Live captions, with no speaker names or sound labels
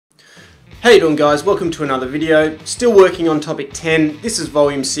How you doing, guys? Welcome to another video. Still working on topic 10. This is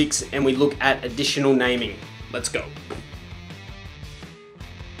volume 6 and we look at additional naming. Let's go.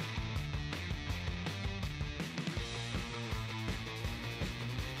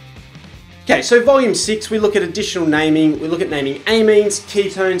 Okay, so volume 6 we look at additional naming. We look at naming amines,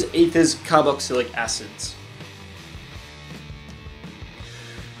 ketones, ethers, carboxylic acids.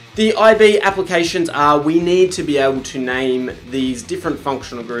 The IB applications are we need to be able to name these different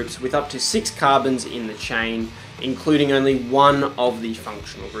functional groups with up to 6 carbons in the chain, including only one of the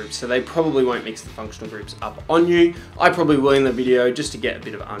functional groups. So they probably won't mix the functional groups up on you. I probably will in the video just to get a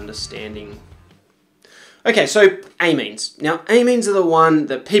bit of understanding. Okay, so amines. Now, amines are the one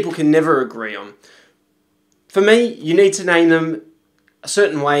that people can never agree on. For me, you need to name them a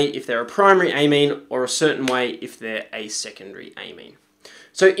certain way if they're a primary amine or a certain way if they're a secondary amine.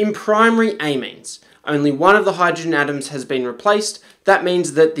 So in primary amines, only one of the hydrogen atoms has been replaced. That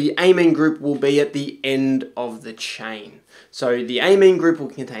means that the amine group will be at the end of the chain. So the amine group will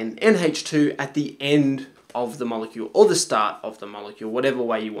contain NH2 at the end of the molecule or the start of the molecule, whatever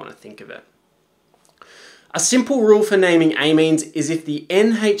way you want to think of it. A simple rule for naming amines is if the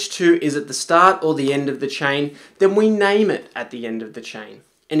NH2 is at the start or the end of the chain, then we name it at the end of the chain.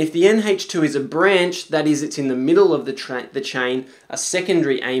 And if the NH2 is a branch, that is, it's in the middle of the chain, a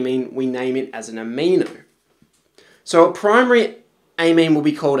secondary amine, we name it as an amino. So a primary amine will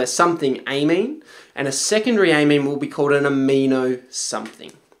be called a something amine, and a secondary amine will be called an amino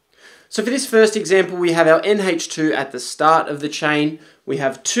something. So for this first example, we have our NH2 at the start of the chain. We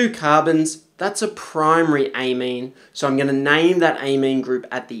have 2 carbons. That's a primary amine. So I'm going to name that amine group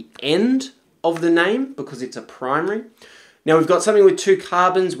at the end of the name because it's a primary. Now we've got something with 2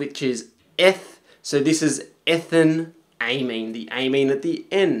 carbons, which is eth. So this is ethane amine, the amine at the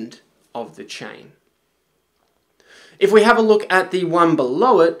end of the chain. If we have a look at the one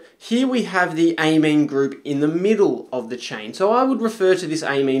below it, here we have the amine group in the middle of the chain. So I would refer to this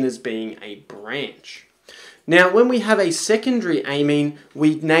amine as being a branch. Now, when we have a secondary amine,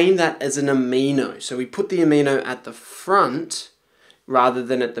 we name that as an amino. So we put the amino at the front rather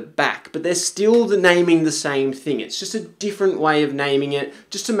than at the back, but they're still naming the same thing. It's just a different way of naming it,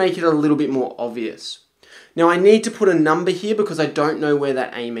 just to make it a little bit more obvious. Now I need to put a number here because I don't know where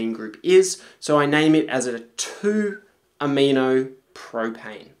that amine group is, so I name it as a 2-amino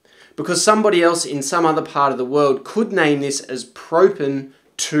propane. Because somebody else in some other part of the world could name this as propan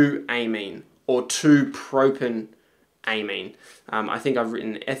 2-amine or 2-propan amine. I think I've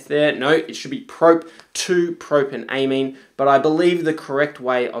written eth there. No, it should be prop 2-propan amine, but I believe the correct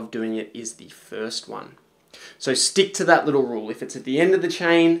way of doing it is the first one. So stick to that little rule. If it's at the end of the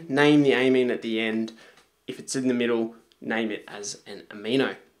chain, name the amine at the end. If it's in the middle, name it as an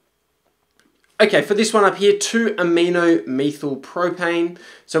amino. Okay, for this one up here, 2-amino methyl propane.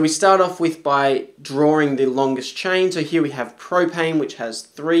 So we start off with by drawing the longest chain. So here we have propane, which has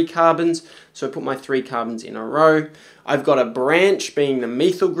 3 carbons. So I put my 3 carbons in a row. I've got a branch being the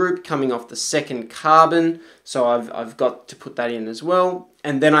methyl group coming off the second carbon. So I've got to put that in as well.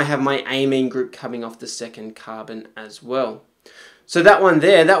 And then I have my amine group coming off the second carbon as well. So that one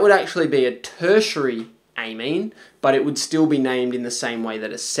there, that would actually be a tertiary amine, but it would still be named in the same way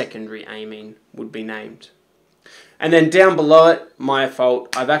that a secondary amine would be named. And then down below it, my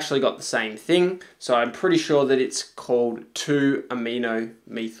fault, I've actually got the same thing, so I'm pretty sure that it's called 2-amino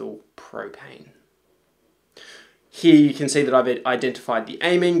methyl propane. Here you can see that I've identified the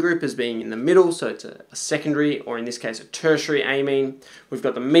amine group as being in the middle, so it's a secondary, or in this case a tertiary amine. We've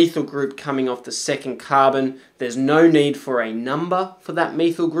got the methyl group coming off the second carbon. There's no need for a number for that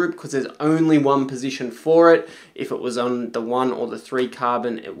methyl group because there's only one position for it. If it was on the 1 or the 3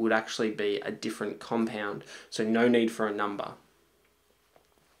 carbon, it would actually be a different compound, so no need for a number.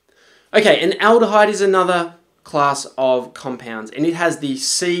 Okay, an aldehyde is another class of compounds, and it has the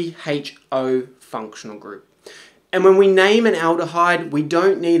CHO functional group. And when we name an aldehyde, we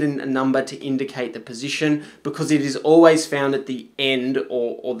don't need a number to indicate the position because it is always found at the end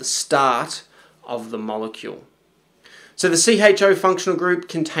or the start of the molecule. So the CHO functional group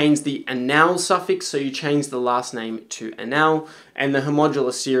contains the anal suffix, so you change the last name to anal, and the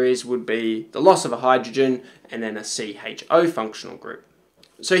homogeneous series would be the loss of a hydrogen and then a CHO functional group.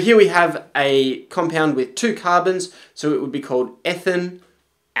 So here we have a compound with 2 carbons, so it would be called ethane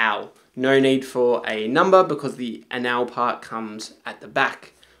al. No need for a number because the anal part comes at the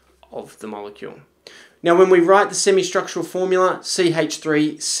back of the molecule. Now when we write the semi-structural formula,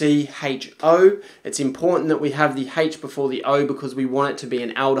 CH3CHO, it's important that we have the H before the O because we want it to be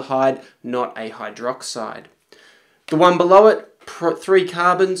an aldehyde, not a hydroxide. The one below it, 3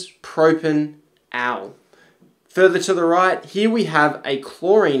 carbons, propan al. Further to the right, here we have a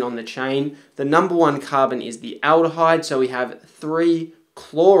chlorine on the chain. The number one carbon is the aldehyde, so we have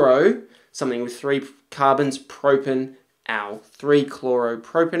 3-chloro, something with 3 carbons, propan-al,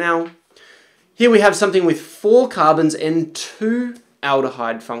 3-chloropropanal. Here we have something with 4 carbons and 2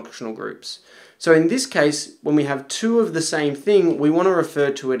 aldehyde functional groups. So in this case, when we have 2 of the same thing, we want to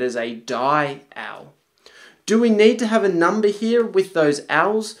refer to it as a di-al. Do we need to have a number here with those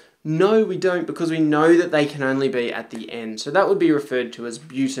als? No, we don't, because we know that they can only be at the end. So that would be referred to as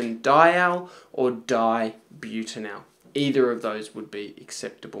butanediol or dibutanal. Either of those would be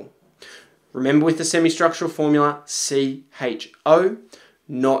acceptable. Remember with the semi-structural formula, CHO,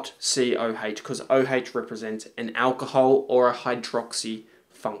 not COH, because OH represents an alcohol or a hydroxy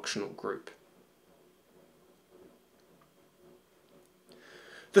functional group.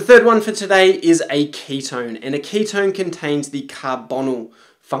 The third one for today is a ketone, and a ketone contains the carbonyl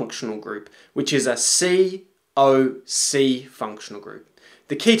functional group, which is a COC functional group.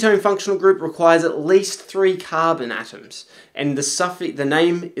 The ketone functional group requires at least 3 carbon atoms, and the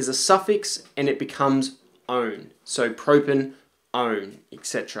name is a suffix and it becomes -one, so propan, -one,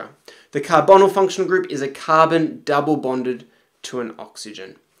 etc. The carbonyl functional group is a carbon double bonded to an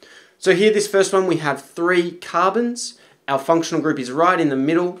oxygen. So here, this first one, we have 3 carbons. Our functional group is right in the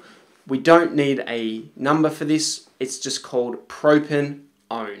middle. We don't need a number for this. It's just called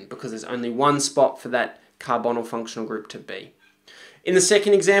propan-1 because there's only one spot for that carbonyl functional group to be. In the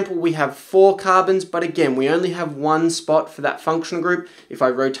second example, we have 4 carbons, but again, we only have one spot for that functional group. If I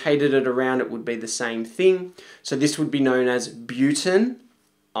rotated it around, it would be the same thing. So this would be known as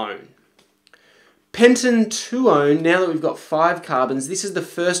butan-1. Pentan-2-one, now that we've got 5 carbons, this is the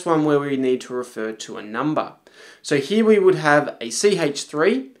first one where we need to refer to a number. So here we would have a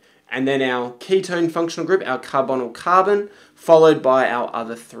CH3, and then our ketone functional group, our carbonyl carbon, followed by our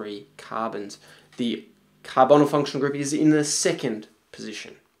other 3 carbons. The carbonyl functional group is in the second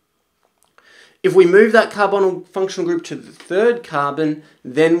position. If we move that carbonyl functional group to the third carbon,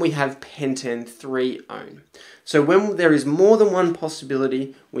 then we have pentan-3-one. So when there is more than one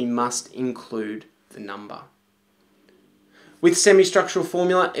possibility, we must include the number. With semi-structural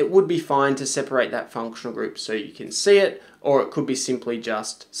formula, it would be fine to separate that functional group so you can see it, or it could be simply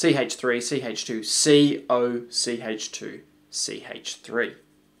just CH3, CH2, CO, CH2, CH3.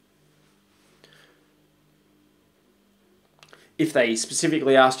 If they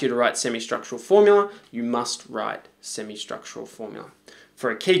specifically asked you to write semi-structural formula, you must write semi-structural formula.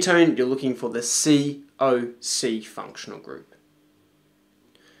 For a ketone, you're looking for the COC functional group.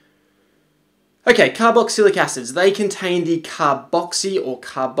 Okay, carboxylic acids, they contain the carboxy or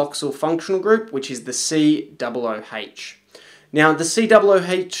carboxyl functional group, which is the COOH. Now, the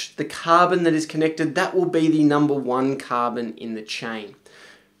COOH, the carbon that is connected, that will be the number 1 carbon in the chain.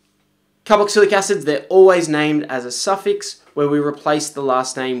 Carboxylic acids, they're always named as a suffix, where we replace the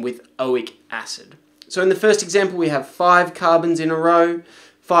last name with oic acid. So in the first example, we have 5 carbons in a row.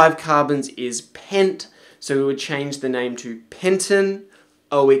 5 carbons is pent, so we would change the name to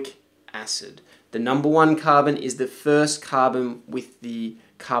pentan-oic acid. The number 1 carbon is the first carbon with the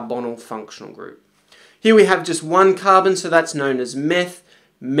carbonyl functional group. Here we have just 1 carbon, so that's known as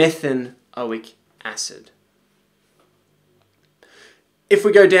methanoic acid. If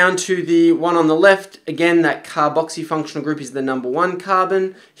we go down to the one on the left, again, that carboxy functional group is the number 1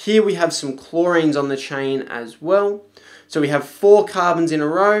 carbon. Here we have some chlorines on the chain as well. So we have 4 carbons in a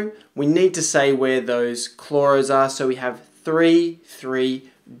row. We need to say where those chloros are, so we have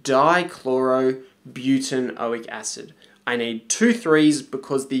 3,3-dichlorobutanoic acid. I need 2 3s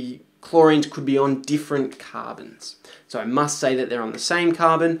because the chlorines could be on different carbons. So I must say that they're on the same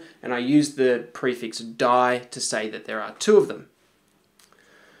carbon, and I use the prefix di to say that there are 2 of them.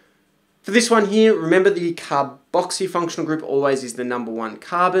 For this one here, remember the carboxy functional group always is the number 1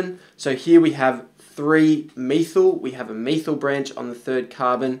 carbon. So here we have 3-methyl. We have a methyl branch on the 3rd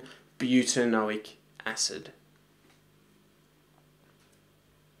carbon, butanoic acid.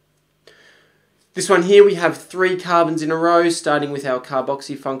 This one here, we have 3 carbons in a row, starting with our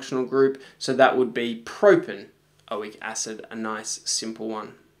carboxy functional group. So that would be propanoic acid, a nice simple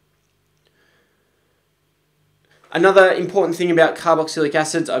one. Another important thing about carboxylic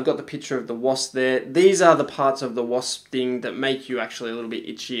acids, I've got the picture of the wasp there. These are the parts of the wasp sting that make you actually a little bit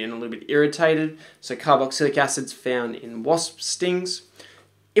itchy and a little bit irritated. So carboxylic acids found in wasp stings.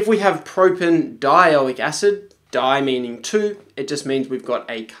 If we have propan-dioic acid, di meaning 2, it just means we've got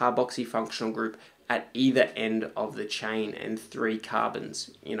a carboxy functional group at either end of the chain and 3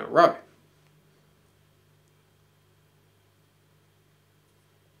 carbons in a row.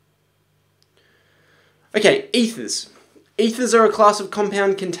 Okay, ethers. Ethers are a class of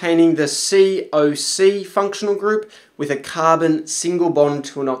compound containing the COC functional group with a carbon single bond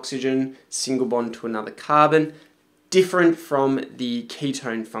to an oxygen, single bond to another carbon, different from the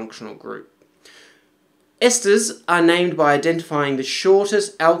ketone functional group. Esters are named by identifying the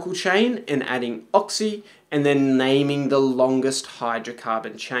shortest alkyl chain and adding oxy, and then naming the longest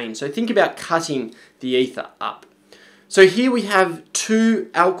hydrocarbon chain. So think about cutting the ether up. So here we have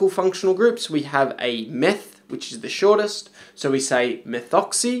two alkyl functional groups. We have a meth, which is the shortest, so we say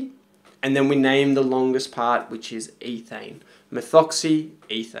methoxy, and then we name the longest part, which is ethane. Methoxy,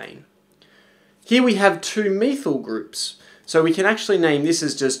 ethane. Here we have two methyl groups, so we can actually name this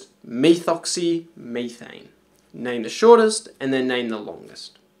as just methoxy, methane. Name the shortest, and then name the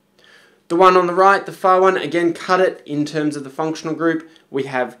longest. The one on the right, the far one, again cut it in terms of the functional group. We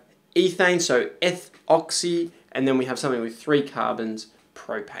have ethane, so ethoxy, and then we have something with 3 carbons,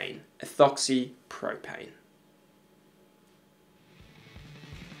 propane. Ethoxy, propane.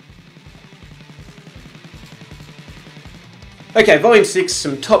 Okay, volume 6,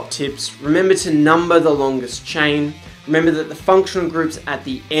 some top tips. Remember to number the longest chain. Remember that the functional groups at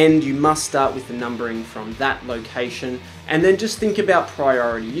the end, you must start with the numbering from that location. And then just think about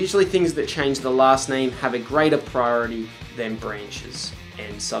priority. Usually things that change the last name have a greater priority than branches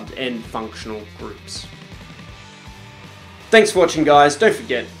and functional groups. Thanks for watching, guys. Don't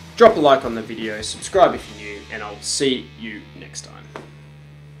forget, drop a like on the video, subscribe if you're new, and I'll see you next time.